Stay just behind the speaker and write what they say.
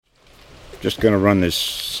just going to run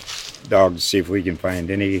this dog to see if we can find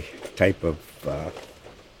any type of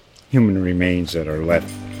human remains that are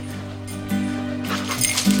left.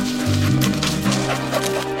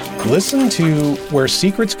 Listen to Where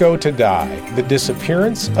Secrets Go to Die, The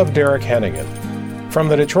Disappearance of Derek Hennigan. From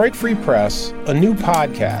the Detroit Free Press, a new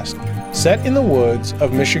podcast set in the woods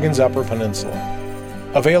of Michigan's Upper Peninsula.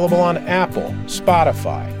 Available on Apple,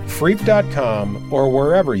 Spotify, Freep.com, or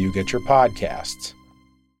wherever you get your podcasts.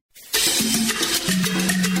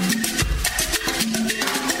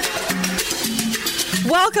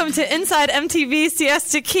 Welcome to Inside MTV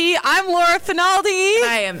Siesta Key. I'm Laura Finaldi. And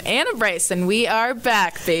I am Anna Bryce, and we are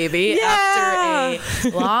back, baby, after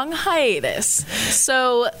a long hiatus.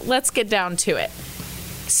 So let's get down to it.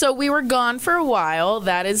 So we were gone for a while.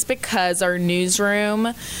 That is because our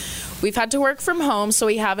newsroom, we've had to work from home, so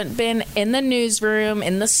we haven't been in the newsroom,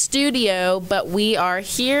 in the studio, but we are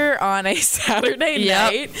here on a Saturday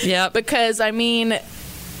night. Yep. Because, I mean,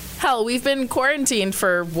 hell, we've been quarantined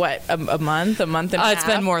for, what, a month and a half? It's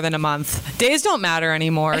been more than a month. Days don't matter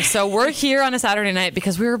anymore. So we're here on a Saturday night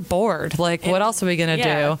because we were bored. Like, what else are we going to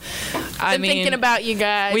do? I've been thinking about you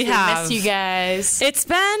guys. We miss you guys. It's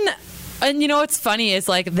been... And you know what's funny is,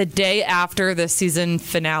 like, the day after the season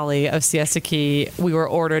finale of Siesta Key, we were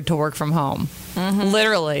ordered to work from home. Mm-hmm.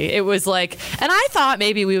 Literally. It was like... And I thought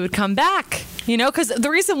maybe we would come back. You know, because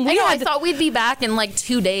the reason I thought we'd be back in like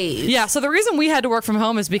 2 days. Yeah, so the reason we had to work from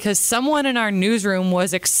home is because someone in our newsroom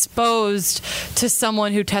was exposed to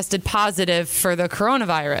someone who tested positive for the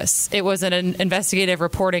coronavirus. It was an investigative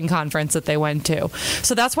reporting conference that they went to.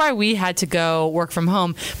 So that's why we had to go work from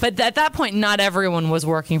home. But at that point, not everyone was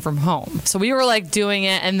working from home. So we were like doing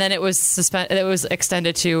it, and then it was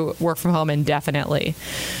extended to work from home indefinitely.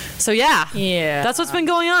 So yeah, that's what's been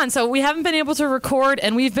going on. So we haven't been able to record,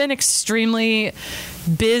 and we've been extremely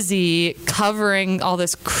busy covering all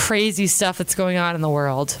this crazy stuff that's going on in the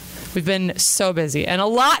world. We've been so busy, and a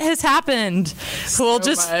lot has happened. So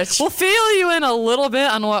we'll fill you in a little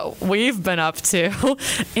bit on what we've been up to.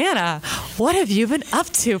 Anna, what have you been up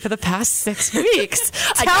to for the past 6 weeks?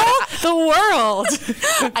 Tell the world.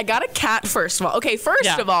 I got a cat, first of all. Okay,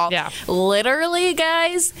 first of all, literally,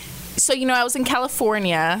 guys. So, you know, I was in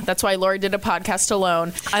California. That's why Laura did a podcast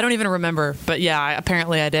alone. I don't even remember, but yeah,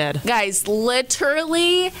 apparently I did. Guys,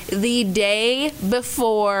 literally the day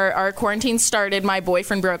before our quarantine started, my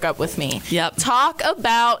boyfriend broke up with me. Yep. Talk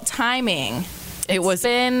about timing. It's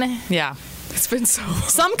been so long.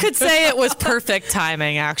 Some could say it was perfect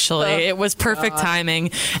timing, actually. It was perfect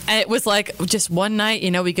timing. And it was like just one night, you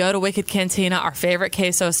know, we go to Wicked Cantina, our favorite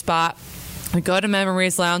queso spot. We go to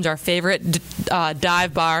Memories Lounge, our favorite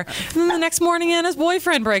dive bar, and then the next morning Anna's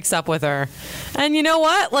boyfriend breaks up with her. And you know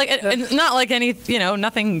what? Like, not like any, you know,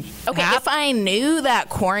 nothing. Okay, if I knew that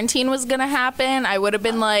quarantine was going to happen, I would have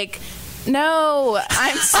been like, no,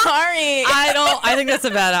 I'm sorry. I think that's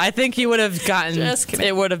a bad. I think he would have gotten. Just kidding.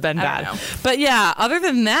 It would have been bad. But yeah, other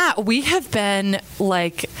than that, we have been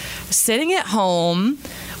like sitting at home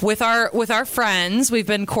with our friends. We've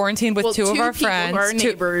been quarantined with two of our friends, our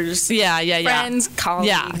neighbors. Friends, colleagues.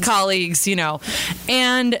 Yeah, colleagues. You know,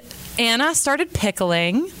 and Anna started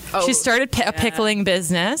pickling. She started a pickling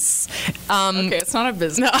business. Okay, it's not a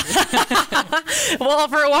business. Well,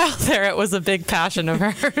 for a while there, it was a big passion of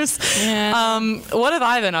hers. Yeah. What have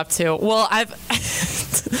I been up to? Well,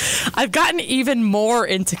 I've gotten even more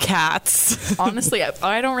into cats. Honestly,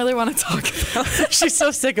 I don't really want to talk about it. She's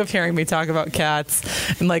so sick of hearing me talk about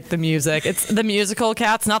cats and like the music. It's the musical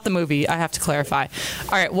Cats, not the movie. I have to clarify.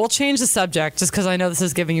 All right, we'll change the subject just because I know this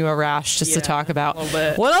is giving you a rash just to talk about. A little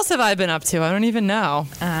bit. What else have I been up to? I don't even know.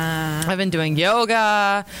 I've been doing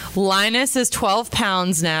yoga. Linus is 12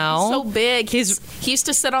 pounds now. So big. He used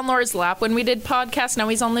to sit on Laura's lap when we did podcasts. Now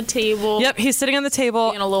he's on the table. Yep, he's sitting on the table.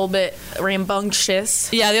 Being a little bit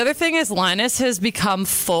rambunctious. Yeah, the other thing is Linus has become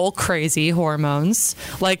full crazy hormones.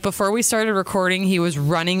 Like before we started recording, he was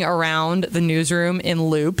running around the newsroom in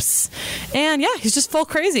loops. And yeah, he's just full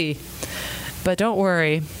crazy. But don't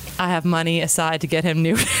worry. I have money aside to get him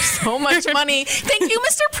new. So much money. Thank you,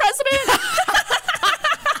 Mr. President.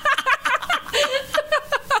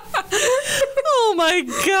 Oh my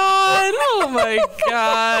God. Oh my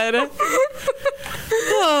God.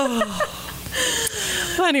 Oh.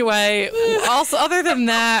 Anyway, also other than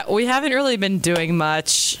that, we haven't really been doing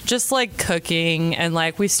much. Just like cooking, and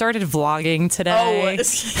like we started vlogging today.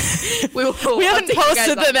 We haven't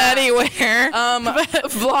posted them anywhere.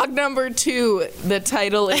 Vlog number 2. The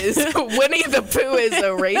title is Winnie the Pooh is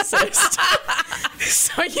a racist.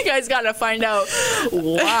 So you guys got to find out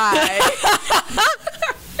why.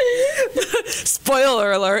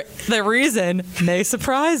 Spoiler alert, the reason may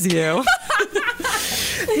surprise you.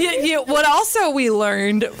 What also we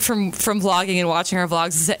learned from vlogging and watching our vlogs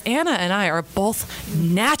is that Anna and I are both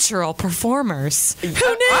natural performers. Who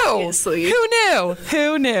knew? Obviously. Who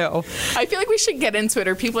knew? I feel like we should get into it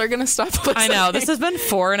or people are going to stop listening. I know. This has been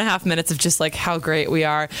 4.5 minutes of just like how great we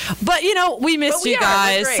are. But, we missed you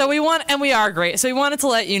guys. So we are great. So we wanted to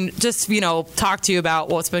let you just, talk to you about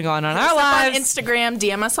what's been going on in our lives. On Instagram,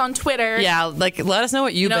 DM us on Twitter. Yeah, let us know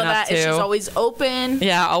what you've been up to. She's always open.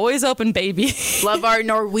 Yeah, always open, baby. Love our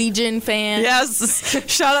Norwegian fans.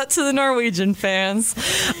 Yes. Shout out to the Norwegian fans.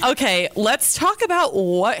 Okay, let's talk about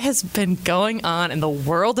what has been going on in the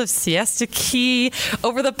world of Siesta Key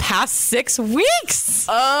over the past 6 weeks.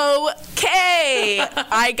 Okay.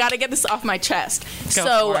 I got to get this off my chest.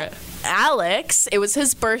 Go for it. Alex, it was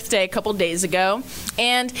his birthday a couple days ago,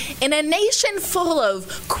 and in a nation full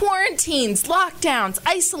of quarantines, lockdowns,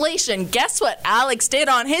 isolation, guess what Alex did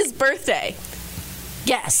on his birthday?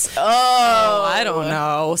 Guess. I don't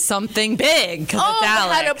know. Something big, because it's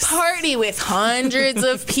Alex. Had a party with hundreds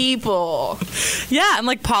of people. Yeah, and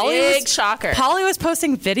like Polly shocker. Polly was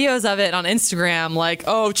posting videos of it on Instagram, like,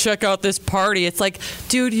 oh, check out this party. It's like,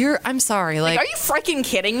 dude, I'm sorry. Like, are you freaking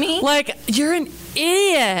kidding me? Like, you're an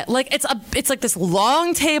idiot. Like, it's like this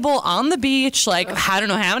long table on the beach. Like, I don't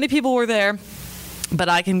know how many people were there. But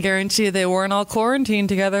I can guarantee they weren't all quarantined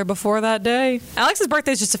together before that day. Alex's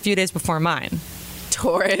birthday is just a few days before mine.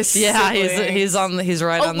 Taurus. Yeah, he's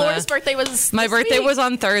right on the... Laura's birthday was My birthday week. was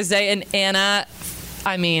on Thursday, and Anna,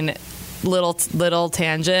 little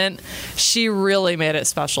tangent, she really made it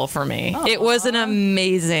special for me. Aww. It was an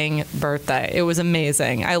amazing birthday. It was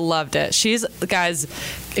amazing. I loved it. Guys,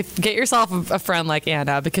 get yourself a friend like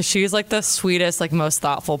Anna, because she's like the sweetest, like most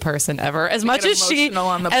thoughtful person ever. As much as she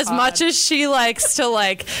likes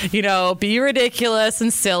to be ridiculous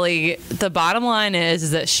and silly, the bottom line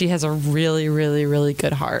is that she has a really, really, really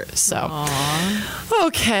good heart. So,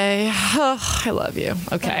 okay, I love you.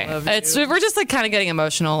 Okay, we're just like kind of getting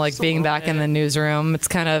emotional, like being back in the newsroom. It's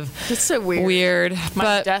kind of so weird.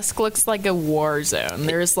 My desk looks like a war zone.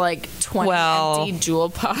 There's like 20 empty Jewel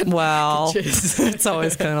Pod packages. It's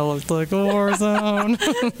always kind of looked like a war zone.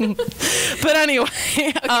 But anyway,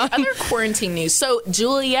 other quarantine news. So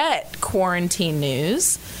Juliet quarantine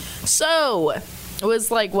news. So it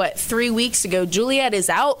was like 3 weeks ago. Juliet is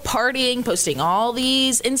out partying, posting all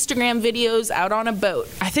these Instagram videos out on a boat.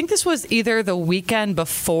 I think this was either the weekend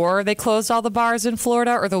before they closed all the bars in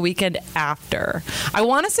Florida or the weekend after. I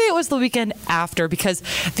want to say it was the weekend after, because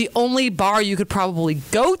the only bar you could probably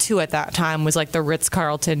go to at that time was like the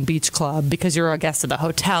Ritz-Carlton Beach Club, because you're a guest of the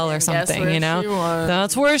hotel or something,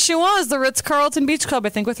 That's where she was, the Ritz-Carlton Beach Club, I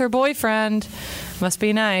think, with her boyfriend. Must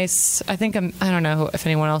be nice. I don't know if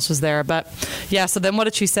anyone else was there, but yeah. So then what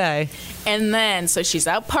did she say? And then, so she's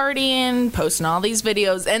out partying, posting all these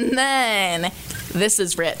videos, and then this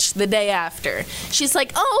is Rich, the day after. She's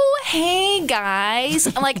like, oh, hey, guys.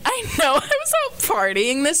 I'm like, I know I was out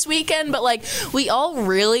partying this weekend, but like, we all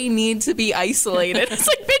really need to be isolated. It's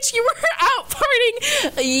like, bitch, you were out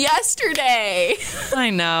partying yesterday.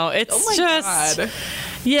 I know. It's God.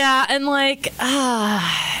 Yeah, and like,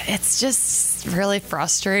 it's just really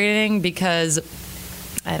frustrating because,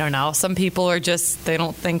 I don't know, some people are just, they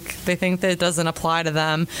think that it doesn't apply to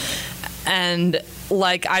them. And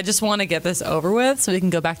like, I just want to get this over with so we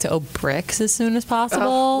can go back to O'Bricks as soon as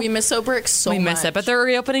possible. We miss O'Bricks so much. We miss it, but they're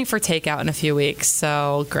reopening for takeout in a few weeks,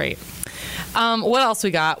 so great. What else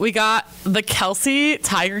we got? We got the Kelsey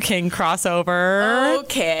Tiger King crossover.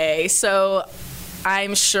 Okay, so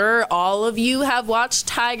I'm sure all of you have watched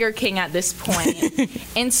Tiger King at this point.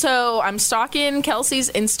 And so I'm stalking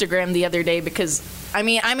Kelsey's Instagram the other day because, I'm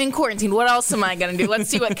in quarantine. What else am I going to do? Let's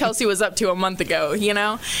see what Kelsey was up to a month ago,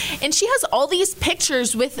 And she has all these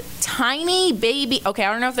pictures with tiny baby... Okay,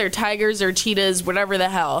 I don't know if they're tigers or cheetahs, whatever the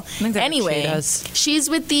hell. Anyway, cheetahs. She's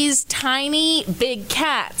with these tiny big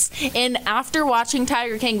cats. And after watching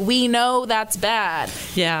Tiger King, we know that's bad.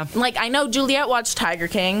 Yeah. Like, I know Juliet watched Tiger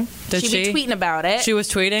King. Did she? She'd be tweeting about it. She was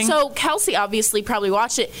tweeting? So Kelsey obviously probably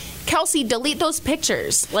watched it. Kelsey, delete those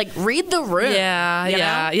pictures. Like, read the room.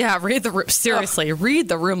 Yeah. Read the room. Seriously, read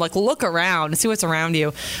the room. Like, look around and see what's around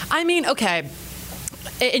you. Okay.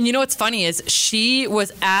 And you know what's funny is she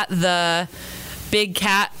was at the big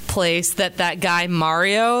cat place that guy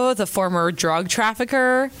Mario, the former drug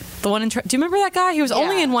trafficker, the one in... do you remember that guy? He was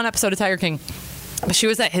only in one episode of Tiger King. But she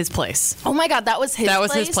was at his place. Oh my God, that was his place? That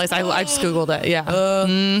was his place. I just Googled it, yeah.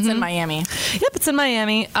 It's in Miami. Yep, it's in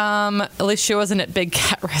Miami. At least she wasn't at Big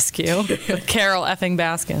Cat Rescue. Carol effing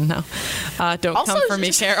Baskin. No. Don't also, come for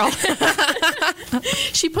me, Carol.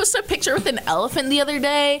 She posted a picture with an elephant the other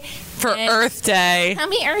day. For Earth Day.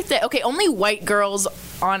 Happy Earth Day. Okay, only white girls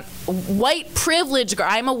on white privileged girl.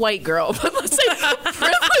 I'm a white girl, but let's say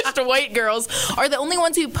privileged white girls are the only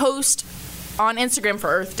ones who post on Instagram for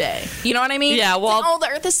Earth Day. You know what I mean? Yeah, well... Like, oh, the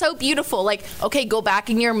Earth is so beautiful. Like, okay, go back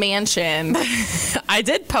in your mansion. I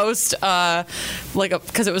did post,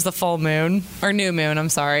 because it was the full moon, or new moon, I'm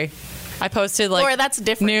sorry. I posted, Laura, that's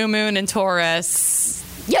different. New moon in Taurus.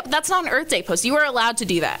 Yep, that's not an Earth Day post. You are allowed to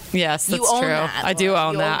do that. Yes, that's you own true. That, I do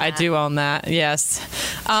own that. I do own that, yes.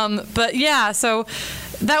 But yeah, so...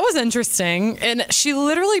 That was interesting. And she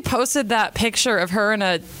literally posted that picture of her and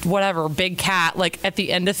a big cat at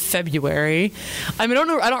the end of February. I mean, I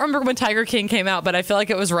don't remember when Tiger King came out, but I feel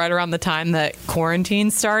like it was right around the time that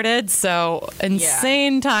quarantine started. So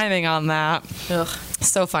insane timing on that. Ugh.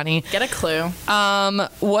 So funny. Get a clue.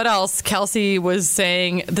 What else? Kelsey was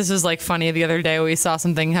saying, this was funny the other day. We saw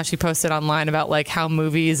something how she posted online about how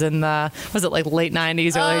movies in the, was it late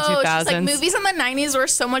 90s, early 2000s? She's movies in the 90s were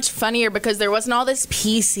so much funnier because there wasn't all this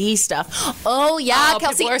PC stuff. Oh, yeah,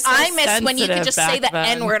 Kelsey, so I miss when you could just say the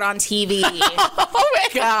N-word on TV. Oh, my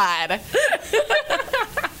God.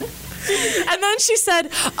 And then she said,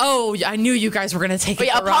 "Oh, I knew you guys were going to take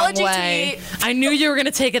it the wrong way. I knew you were going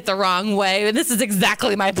to take it the wrong way. And this is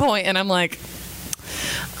exactly my point." And I'm like,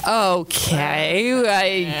 okay,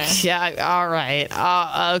 all right.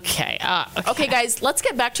 Okay. Okay, guys, let's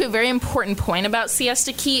get back to a very important point about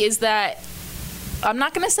Siesta Key is that I'm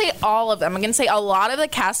not going to say all of them. I'm going to say a lot of the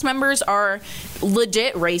cast members are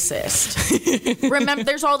legit racist. Remember,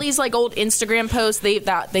 there's all these old Instagram posts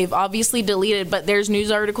they've obviously deleted, but there's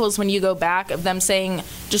news articles when you go back of them saying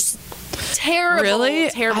just terrible,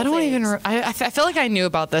 terrible I don't things. even. I feel like I knew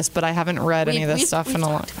about this, but I haven't read any of this stuff in a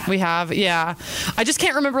long. We have, yeah. I just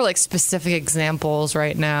can't remember specific examples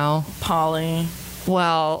right now. Polly.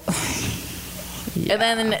 Well. Yeah. And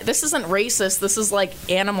then this isn't racist. This is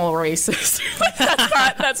animal racist.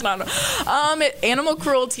 that's not. Animal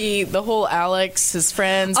cruelty. The whole Alex, his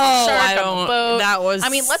friends. Oh, shark I on don't. The boat. That was. I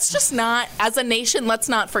mean, let's just not. As a nation, let's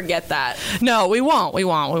not forget that. No, we won't.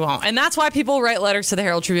 And that's why people write letters to the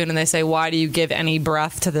Herald Tribune and they say, "Why do you give any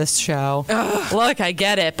breath to this show?" Look, I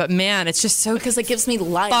get it, but man, it's just so because it gives me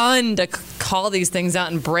life. Fun to call these things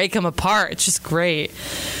out and break them apart. It's just great.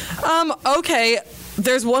 Okay.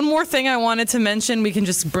 There's one more thing I wanted to mention. We can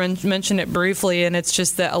just mention it briefly, and it's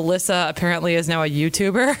just that Alyssa apparently is now a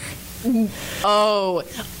YouTuber. Oh,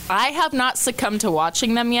 I have not succumbed to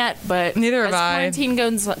watching them yet, but neither have I. As quarantine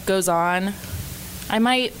goes on, I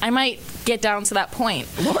might get down to that point,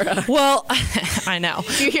 Laura. Well, I know.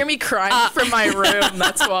 You hear me crying from my room,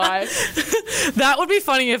 that's why. That would be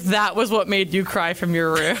funny if that was what made you cry from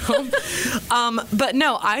your room. But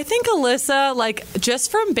no, I think Alyssa,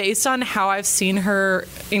 just from based on how I've seen her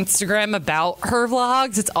Instagram about her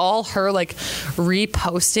vlogs, it's all her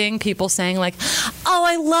reposting people saying "Oh,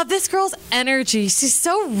 I love this girl's energy. She's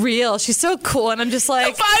so real. She's so cool." And I'm just the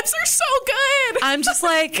vibes are so good. I'm just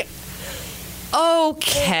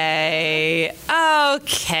okay.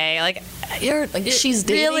 You're she's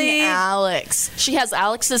dating really? Alex. She has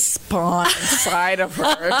Alex's spawn inside of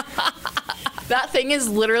her. That thing is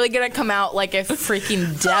literally gonna come out like a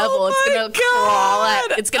freaking devil. Oh it's gonna crawl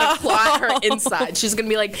at. It's gonna claw at her Oh. inside. She's gonna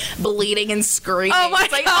be bleeding and screaming. Oh my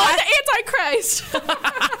it's God. the Antichrist.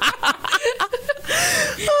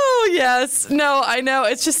 Oh yes, no, I know.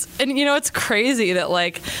 It's just, and it's crazy that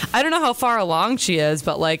I don't know how far along she is,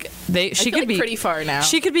 but she could be pretty far now.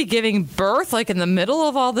 She could be giving birth in the middle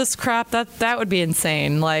of all this crap. That would be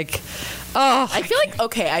insane. I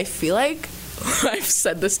feel like I've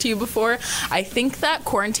said this to you before. I think that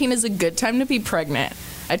quarantine is a good time to be pregnant.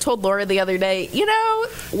 I told Laura the other day,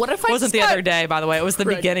 what if I wasn't the other day, by the way. It was the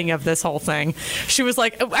beginning of this whole thing. She was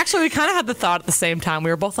actually, we kind of had the thought at the same time.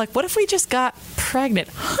 We were both what if we just got pregnant?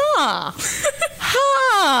 Huh.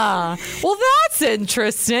 Well, that's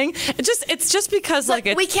interesting. It's just because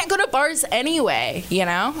we can't go to bars anyway,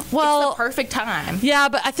 Well, it's the perfect time. Yeah,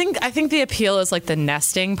 but I think the appeal is the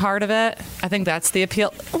nesting part of it. I think that's the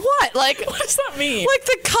appeal. What? What does that mean?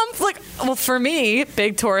 Well, for me,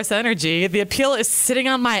 big Taurus energy, the appeal is sitting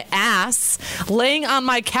on my ass, laying on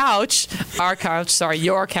my couch,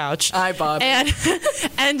 your couch. Hi, Bob.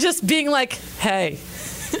 And just being hey,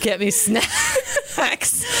 get me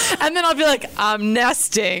snacks. And then I'll be I'm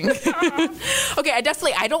nesting. Okay, I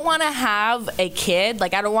don't want to have a kid.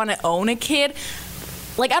 I don't want to own a kid.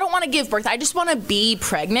 I don't want to give birth. I just want to be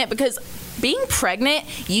pregnant because being pregnant,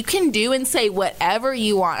 you can do and say whatever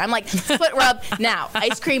you want. I'm foot rub now,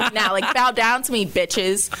 ice cream now, bow down to me,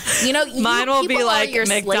 bitches. Mine will be your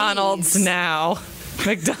McDonald's slaves. now.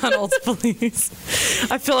 McDonald's, please.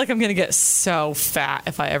 I feel like I'm going to get so fat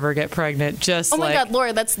if I ever get pregnant. Oh my God,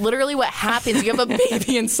 Laura, that's literally what happens. You have a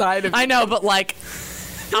baby inside of you. I know, but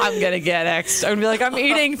I'm going to get extra. I'm going to be like, I'm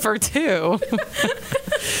eating for 2.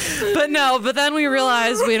 But then we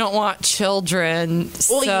realized we don't want children.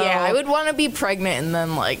 Well, so, yeah, I would want to be pregnant and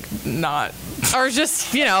then, like, not. Or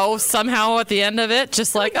just, somehow at the end of it,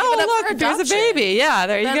 just like, give it up oh, for look, there's a adoption. baby. Yeah,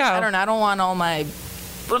 there you go. I don't know. I don't want all my.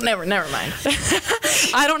 Well, never mind.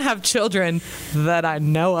 I don't have children that I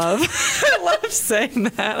know of. I love saying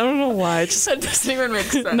that. I don't know why. That doesn't even make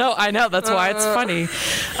sense. No, I know. That's why it's funny.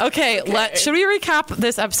 Okay, should we recap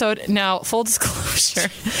this episode? Now, full disclosure,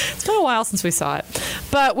 it's been a while since we saw it,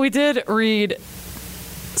 but we did read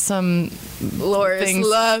some Laura's things.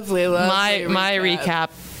 lovely My recap.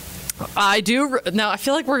 I do. Now, I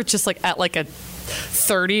feel like we're just like at like a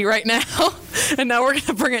 30 right now, and now we're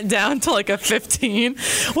gonna bring it down to like a 15.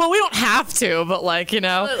 Well, we don't have to, but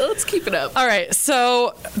Let's keep it up. All right,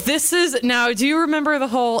 so this is now. Do you remember the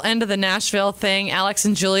whole end of the Nashville thing? Alex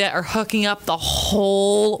and Juliet are hooking up the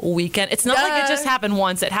whole weekend. It's not like it just happened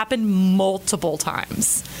once; it happened multiple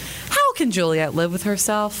times. How can Juliet live with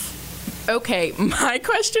herself? Okay, my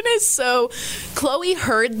question is, so Chloe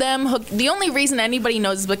heard them the only reason anybody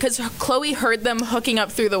knows is because Chloe heard them hooking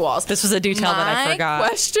up through the walls. This was a detail that I forgot. My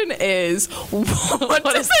question is, what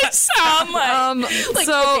does that sound like?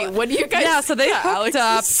 Okay, what do you guys Yeah, so they think hooked Alex's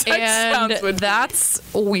up, sex sounds and would be?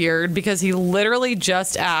 that's weird because he literally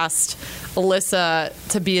just asked Alyssa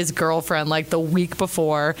to be his girlfriend like the week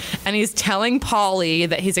before, and he's telling Polly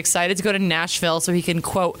that he's excited to go to Nashville so he can,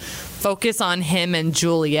 quote, focus on him and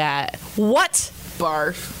Juliet. What?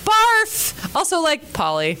 Barf. Also, like,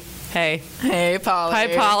 Polly, hey. Hey, Polly.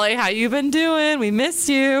 Hi, Polly. How you been doing? We missed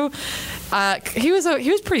you. He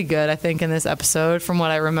was pretty good, I think, in this episode. From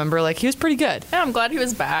what I remember, like he was pretty good. Yeah, I'm glad he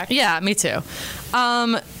was back. Yeah, me too.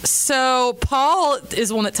 So Paul is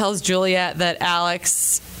the one that tells Juliet that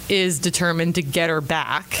Alex is determined to get her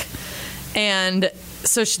back, and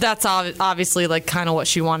so that's obviously like kind of what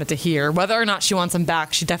she wanted to hear. Whether or not she wants him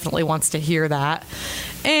back, she definitely wants to hear that.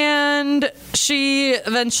 And she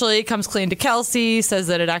eventually comes clean to Kelsey, says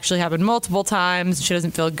that it actually happened multiple times. She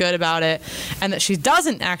doesn't feel good about it, and that she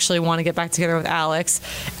doesn't actually want to get back together with Alex,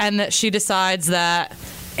 and that she decides that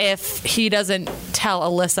if he doesn't tell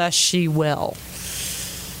Alyssa, she will.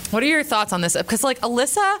 What are your thoughts on this? Because like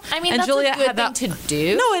Alyssa and that's Juliet a good had that thing to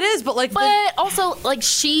do. No, it is, but like, but also like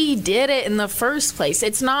she did it in the first place.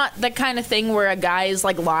 It's not the kind of thing where a guy is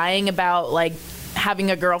like lying about like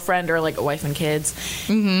having a girlfriend or like a wife and kids.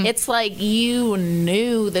 Mm-hmm. It's like you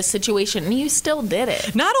knew the situation and you still did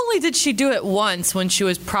it. Not only did she do it once when she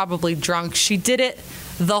was probably drunk, she did it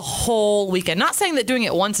the whole weekend. Not saying that doing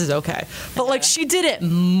it once is okay, but like she did it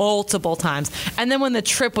multiple times. And then when the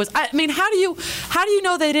trip was, I mean, how do you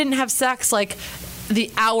know they didn't have sex like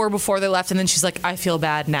the hour before they left? And then she's like, I feel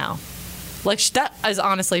bad now. Like that is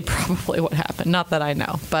honestly probably what happened. Not that I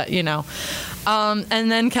know, but you know.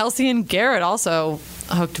 And then Kelsey and Garrett also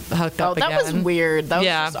hooked up again. Oh, that was weird. That was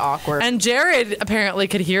just awkward. And Jared apparently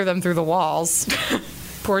could hear them through the walls.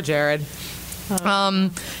 Poor Jared.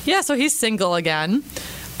 Yeah, so he's single again.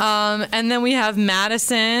 And then we have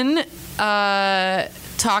Madison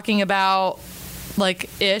talking about like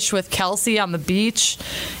Ish with Kelsey on the beach,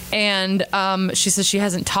 and she says she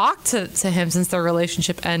hasn't talked to him since their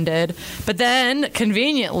relationship ended, but then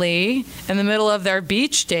conveniently in the middle of their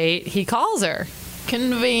beach date he calls her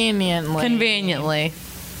conveniently.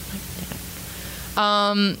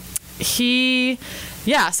 So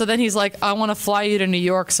then he's like, I want to fly you to New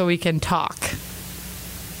York so we can talk.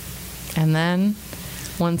 And then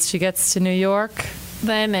once she gets to New York,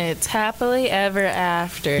 then it's happily ever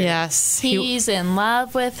after. Yes. He's in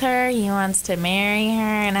love with her. He wants to marry her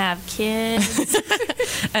and have kids.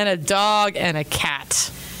 And a dog and a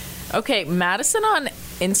cat. Okay, Madison on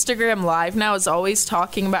Instagram Live now is always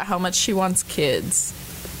talking about how much she wants kids.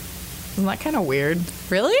 Isn't that kind of weird?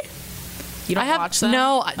 Really? You don't watch them?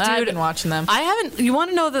 No, dude. I've been watching them. I haven't. You want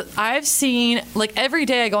to know that I've seen, like, every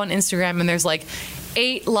day I go on Instagram and there's like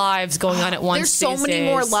 8 lives going on at once. There's so many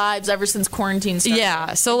more lives ever since quarantine started.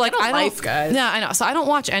 Yeah, so like I don't. Life, guys. Yeah, I know. So I don't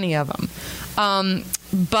watch any of them.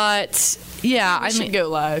 But yeah, We should go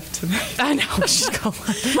live tonight. I know. We should go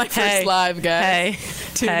live. My first live,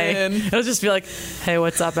 guys. Tune in. It'll just be like, hey,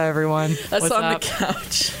 what's up, everyone? Us What's on up? the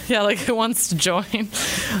couch. Yeah, like who wants to join?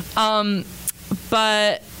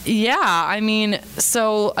 But yeah, I mean,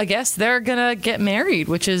 so I guess they're gonna get married,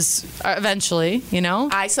 which is eventually, you know.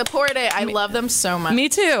 I support it. I love them so much. Me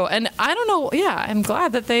too. And I don't know. Yeah, I'm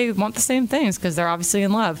glad that they want the same things because they're obviously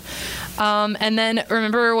in love. And then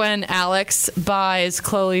remember when Alex buys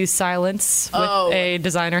Chloe's silence with a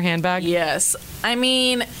designer handbag? Yes. I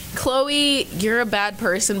mean, Chloe, you're a bad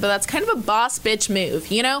person, but that's kind of a boss bitch move,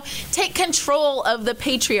 you know? Take control of the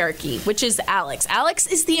patriarchy, which is Alex. Alex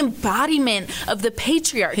is the embodiment of the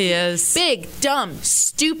patriarchy. He is. Big, dumb,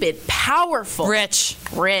 stupid, powerful. Rich.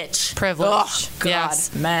 Privileged. Oh, God,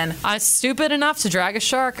 yes. man. Stupid enough to drag a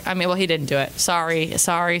shark. I mean, well, he didn't do it. Sorry. He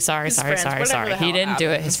friends, whatever the hell He didn't do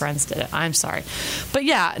it. happened. His friends did it. I'm sorry. But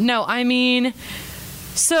yeah, no, I mean...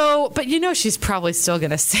 So, but she's probably still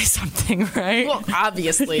going to say something, right? Well,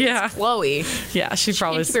 obviously. Yeah. It's Chloe. Yeah, she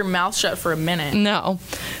probably... Can't keep her mouth shut for a minute. No.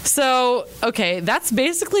 So, okay, that's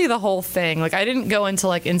basically the whole thing. Like, I didn't go into,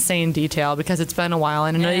 like, insane detail because it's been a while,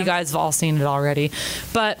 and I know you guys have all seen it already.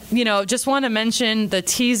 But, just want to mention the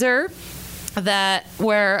teaser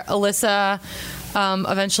where Alyssa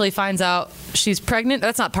eventually finds out she's pregnant.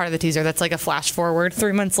 That's not part of the teaser. That's like a flash forward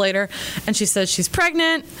 3 months later. And she says she's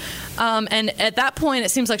pregnant. And at that point, it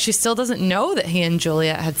seems like she still doesn't know that he and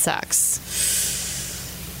Juliet had sex.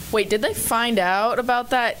 Wait, did they find out about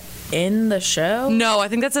that in the show? No, I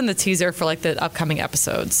think that's in the teaser for like the upcoming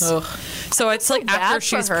episodes. Ugh. So it's like after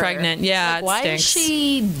she's pregnant. Yeah, like, why stinks. is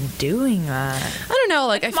she doing that? I don't know.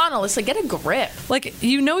 Like, Come on, Alyssa, get a grip. like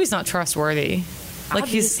he's not trustworthy. Like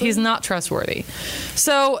Obviously. he's not trustworthy.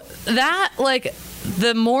 So that like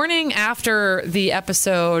the morning after the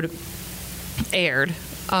episode aired,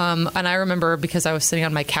 and I remember because I was sitting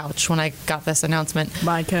on my couch when I got this announcement.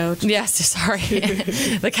 My couch. Yes, sorry.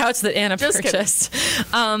 The couch that Anna Just purchased.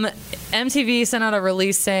 MTV sent out a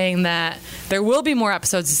release saying that there will be more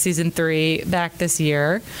episodes of season 3 back this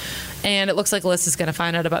year. And it looks like Alyssa's going to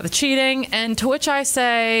find out about the cheating. And to which I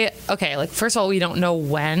say, okay, like, first of all, we don't know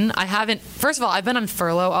when. First of all, I've been on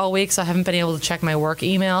furlough all week, so I haven't been able to check my work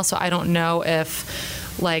email. So I don't know if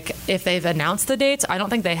they've announced the dates. I don't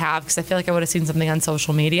think they have because I feel like I would have seen something on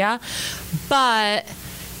social media. But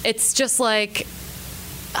it's just like,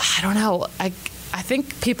 I don't know. I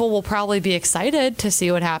think people will probably be excited to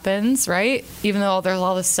see what happens, right? Even though there's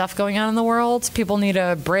all this stuff going on in the world, people need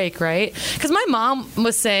a break, right? Because my mom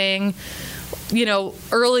was saying,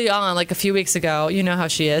 early on, like a few weeks ago, you know how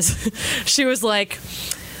she is. She was like,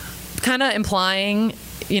 kind of implying,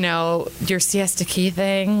 your siesta key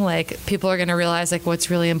thing, like people are going to realize like what's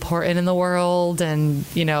really important in the world, and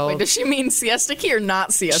Wait, does she mean siesta key or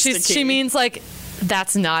not siesta key? She means like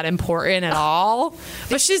that's not important at all.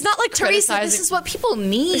 But she's not like Teresa, criticizing. this is what people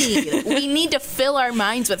need. We need to fill our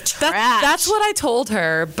minds with trash. That's what I told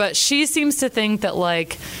her, but she seems to think that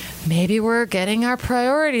like maybe we're getting our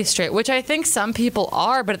priorities straight, which I think some people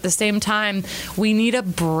are, but at the same time we need a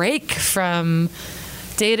break from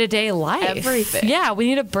day-to-day life. Everything. Yeah, we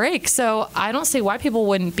need a break. So I don't see why people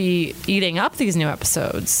wouldn't be eating up these new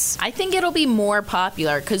episodes. I think it'll be more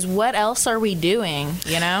popular because what else are we doing,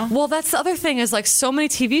 Well, that's the other thing is like so many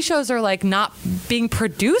TV shows are like not being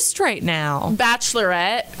produced right now.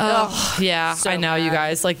 Bachelorette. Oh, yeah, so I know, you bad.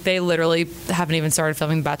 guys. Like, they literally haven't even started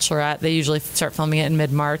filming Bachelorette. They usually start filming it in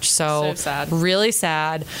mid-March. So sad. Really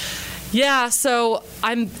sad. Yeah, so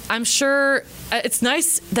I'm sure it's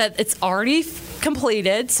nice that it's already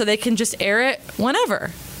completed, so they can just air it whenever.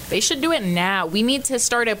 They should do it now. We need to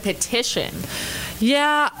start a petition.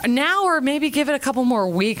 Yeah, now or maybe give it a couple more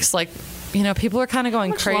weeks. Like, people are kind of going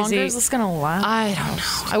How much crazy. longer is this going to last? I don't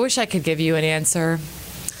know. I wish I could give you an answer,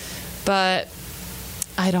 but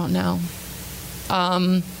I don't know.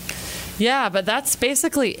 Yeah, but that's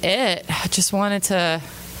basically it. I just wanted to,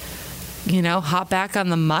 hop back on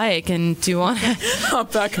the mic. And do you want to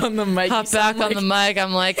hop back on the mic? hop back on the mic?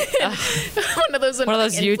 I'm like one of those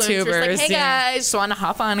YouTubers. Like, hey yeah. guys, just want to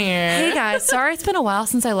hop on here. Hey guys, sorry it's been a while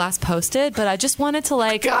since I last posted, but I just wanted to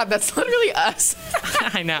like. God, that's literally us.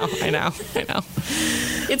 I know.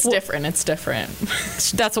 It's different. It's different.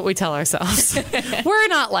 That's what we tell ourselves. We're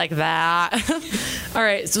not like that. All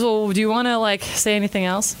right. So, do you want to like say anything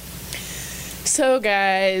else? So,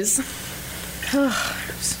 guys,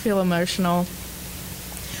 I just feel emotional.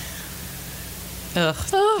 Ugh.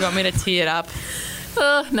 Do you want me to tee it up?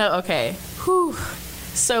 No, okay. Whew.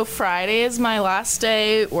 So Friday is my last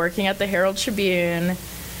day working at the Herald Tribune.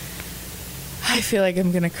 I feel like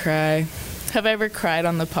I'm gonna cry. Have I ever cried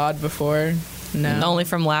on the pod before? No. Only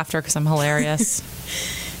from laughter because I'm hilarious.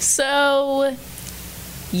 So,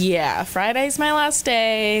 yeah, Friday's my last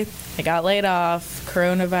day. I got laid off.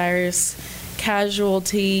 Coronavirus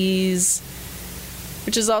casualties,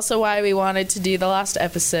 which is also why we wanted to do the last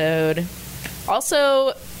episode.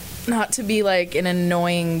 Also, not to be like an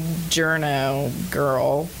annoying journo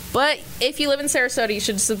girl, But if you live in Sarasota, you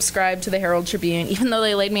should subscribe to the Herald Tribune. Even though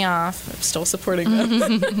they laid me off, I'm still supporting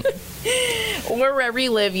them. Or wherever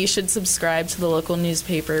you live, you should subscribe to the local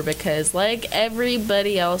newspaper because, like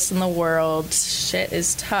everybody else in the world, shit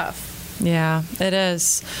is tough. Yeah, it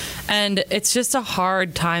is. And it's just a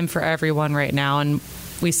hard time for everyone right now. And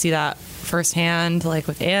we see that firsthand, like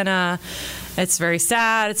with Anna. It's very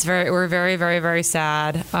sad. We're very, very, very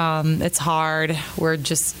sad. It's hard. We're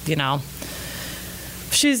just,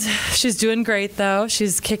 she's doing great though.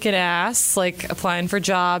 She's kicking ass, like applying for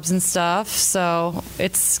jobs and stuff. So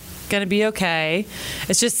it's going to be okay.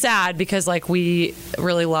 It's just sad because like we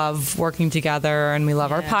really love working together and we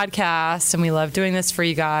love our podcast and we love doing this for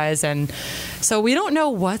you guys. And so we don't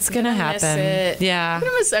know what's going to happen. Yeah. I'm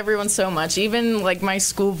going to miss everyone so much. Even like my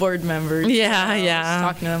school board members. Yeah. Just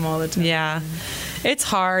talking to them all the time. Yeah. It's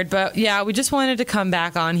hard, but yeah, we just wanted to come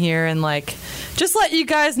back on here and like just let you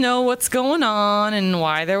guys know what's going on and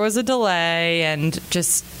why there was a delay and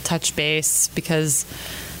just touch base because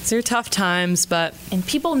these are tough times, and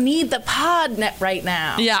people need the pod net right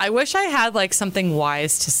now. Yeah, I wish I had like something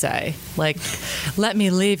wise to say. Like, let me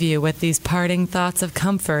leave you with these parting thoughts of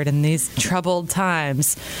comfort in these troubled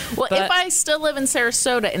times. Well, if I still live in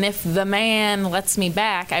Sarasota and if the man lets me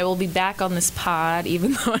back, I will be back on this pod,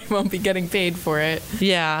 even though I won't be getting paid for it.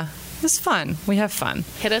 Yeah. It's fun. We have fun.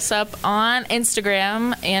 Hit us up on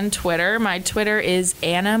Instagram and Twitter. My Twitter is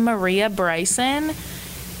Anna Maria Bryson.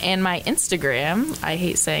 And my Instagram, I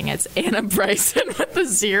hate saying it's Anna Bryson with a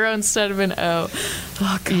 0 instead of an O.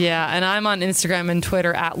 Oh, God. Yeah, and I'm on Instagram and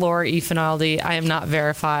Twitter at Laura E. Finaldi. I am not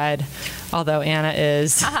verified, although Anna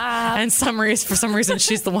is. And for some reason,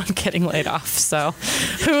 she's the one getting laid off. So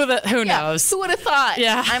who knows? Who would have thought?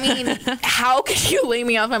 Yeah. I mean, how could you lay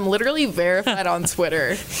me off? I'm literally verified on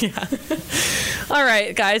Twitter. Yeah. All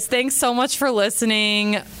right, guys. Thanks so much for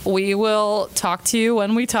listening. We will talk to you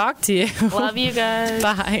when we talk to you. Love you guys.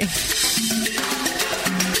 Bye.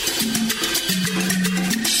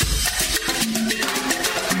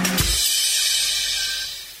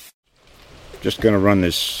 Just going to run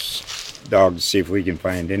this dog to see if we can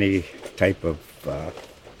find any type of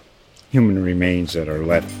human remains that are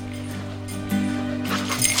left.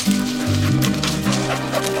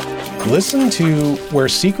 Listen to Where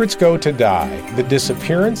Secrets Go to Die, The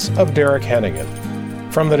Disappearance of Derek Hennigan.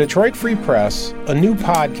 From the Detroit Free Press, a new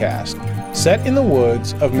podcast set in the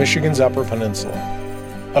woods of Michigan's Upper Peninsula.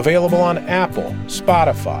 Available on Apple,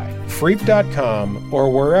 Spotify, Freep.com,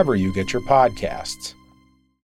 or wherever you get your podcasts.